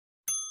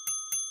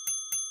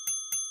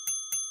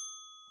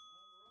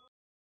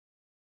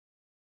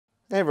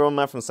Hey everyone,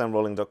 Matt from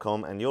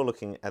Soundrolling.com, and you're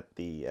looking at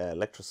the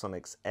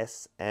Lectrosonics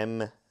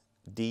SMDB.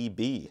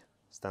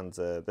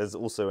 There's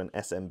also an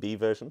SMB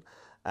version,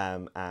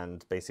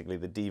 and basically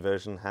the D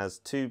version has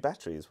two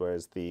batteries,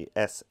 whereas the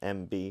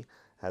SMB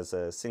has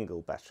a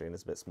single battery and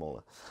is a bit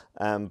smaller.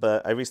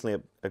 But I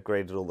recently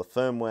upgraded all the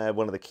firmware.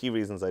 One of the key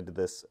reasons I did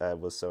this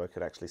was so I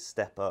could actually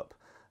step up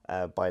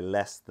by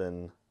less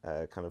than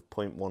kind of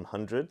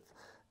 0.100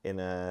 in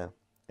a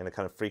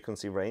kind of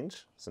frequency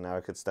range. So now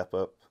I could step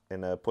up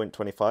in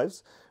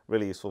 0.25s,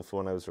 really useful for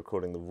when I was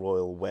recording the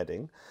royal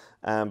wedding.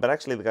 But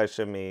actually the guy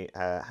showed me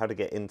how to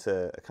get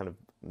into a kind of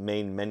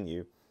main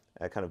menu,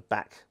 a kind of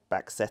back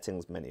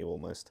settings menu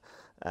almost,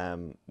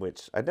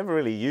 which I'd never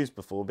really used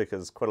before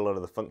because quite a lot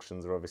of the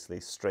functions are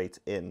obviously straight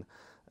in.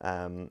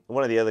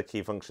 One of the other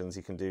key functions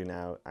you can do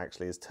now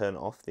actually is turn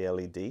off the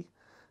LED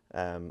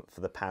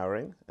for the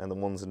powering and the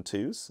 1s and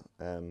 2s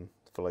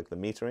for like the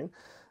metering.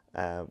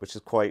 Which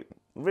is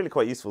really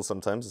quite useful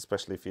sometimes,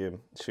 especially if you're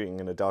shooting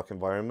in a dark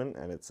environment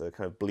and it's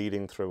kind of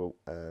bleeding through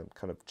a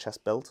kind of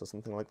chest belt or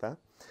something like that.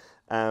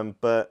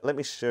 But let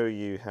me show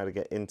you how to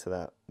get into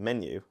that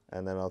menu,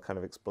 and then I'll kind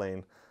of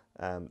explain.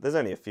 There's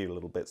only a few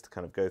little bits to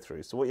kind of go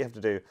through. So what you have to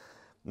do,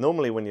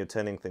 normally when you're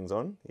turning things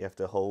on, you have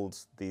to hold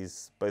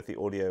both the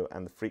audio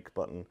and the freak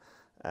button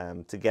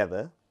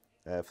together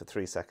for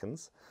 3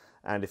 seconds.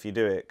 And if you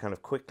do it kind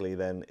of quickly,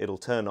 then it'll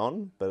turn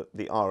on, but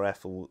the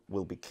RF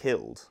will be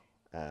killed.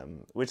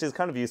 Which is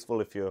kind of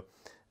useful if you're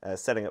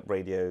setting up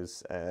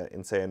radios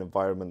in, say, an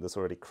environment that's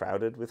already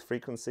crowded with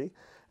frequency,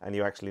 and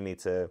you actually need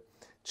to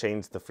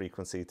change the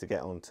frequency to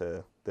get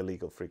onto the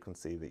legal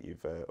frequency that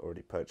you've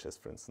already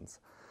purchased, for instance.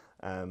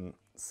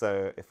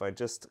 So if I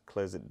just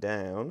close it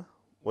down,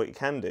 what you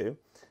can do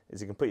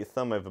is you can put your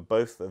thumb over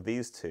both of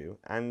these two,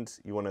 and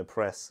you want to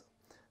press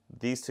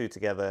these two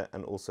together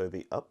and also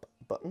the up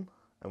button.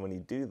 And when you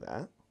do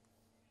that,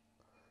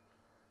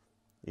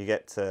 you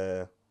get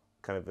to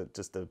kind of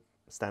just a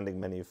standing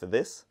menu for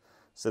this.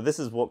 So this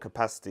is what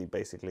capacity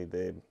basically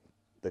the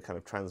kind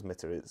of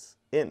transmitter is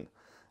in,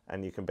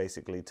 and you can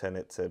basically turn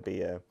it to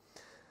be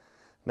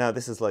now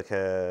this is like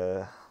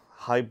a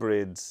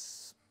hybrid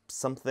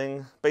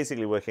something,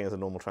 basically working as a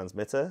normal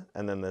transmitter,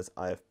 and then there's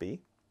IFB,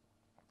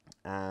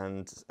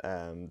 and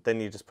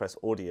then you just press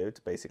audio to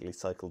basically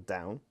cycle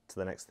down to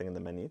the next thing in the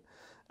menu.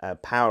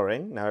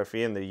 Powering, now if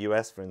you're in the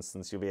US for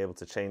instance, you'll be able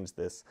to change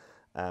this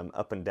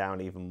up and down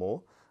even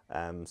more,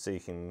 so you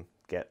can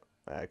get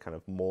kind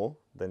of more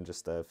than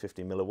just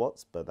 50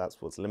 milliwatts, but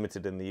that's what's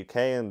limited in the UK,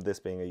 and this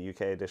being a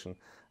UK edition,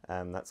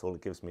 that's all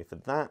it gives me for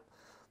that.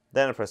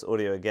 Then I press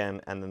audio again,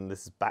 and then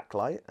this is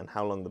backlight and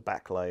how long the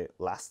backlight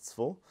lasts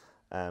for,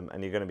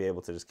 and you're going to be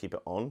able to just keep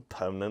it on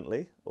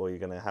permanently, or you're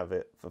going to have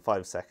it for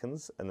 5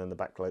 seconds and then the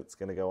backlight's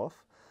going to go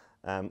off,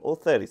 or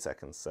 30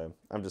 seconds, so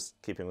I'm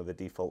just keeping with the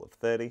default of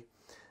 30.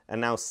 And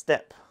now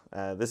step,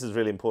 this is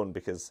really important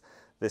because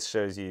this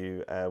shows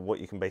you what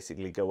you can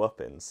basically go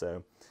up in.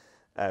 So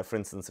for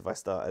instance, if I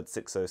start at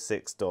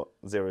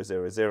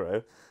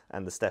 606.000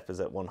 and the step is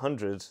at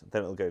 100,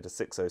 then it'll go to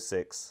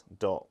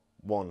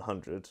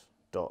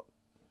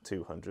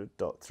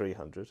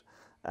 606.100.200.300.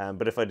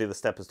 But if I do the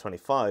step as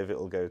 25,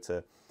 it'll go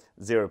to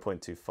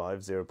 0.25,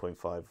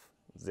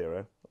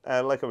 0.50,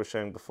 like I was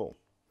showing before.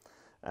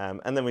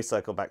 And then we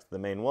cycle back to the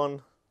main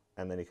one,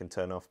 and then you can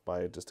turn off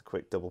by just a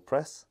quick double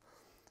press.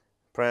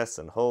 Press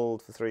and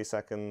hold for 3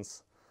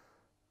 seconds,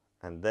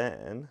 and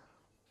then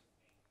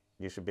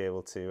you should be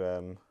able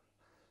to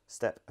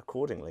step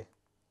accordingly.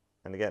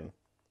 And again,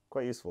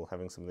 quite useful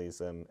having some of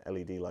these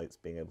LED lights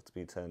being able to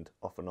be turned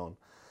off and on.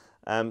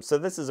 So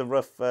this is a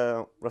rough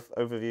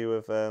overview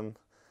of the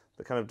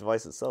kind of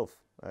device itself.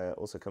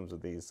 Also comes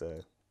with these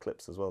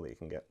clips as well that you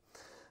can get.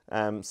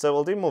 So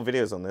I'll do more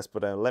videos on this,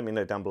 but let me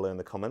know down below in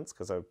the comments,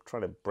 because I'll try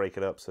to break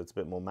it up so it's a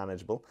bit more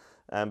manageable.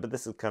 But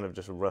this is kind of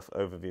just a rough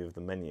overview of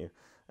the menu.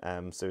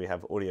 So we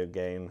have audio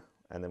gain,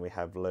 and then we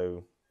have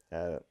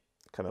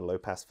kind of low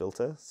pass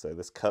filter, so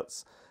this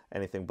cuts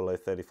anything below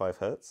 35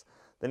 Hertz.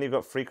 Then you've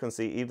got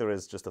frequency either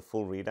as just a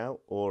full readout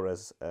or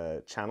as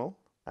a channel,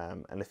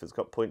 and if it's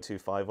got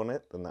 0.25 on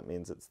it, then that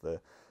means it's the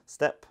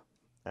step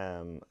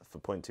for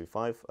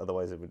 0.25,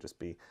 otherwise it would just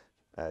be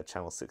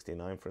channel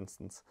 69 for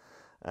instance.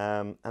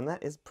 And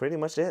that is pretty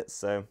much it,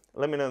 so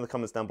let me know in the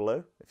comments down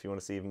below if you want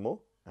to see even more,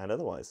 and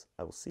otherwise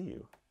I will see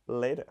you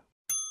later.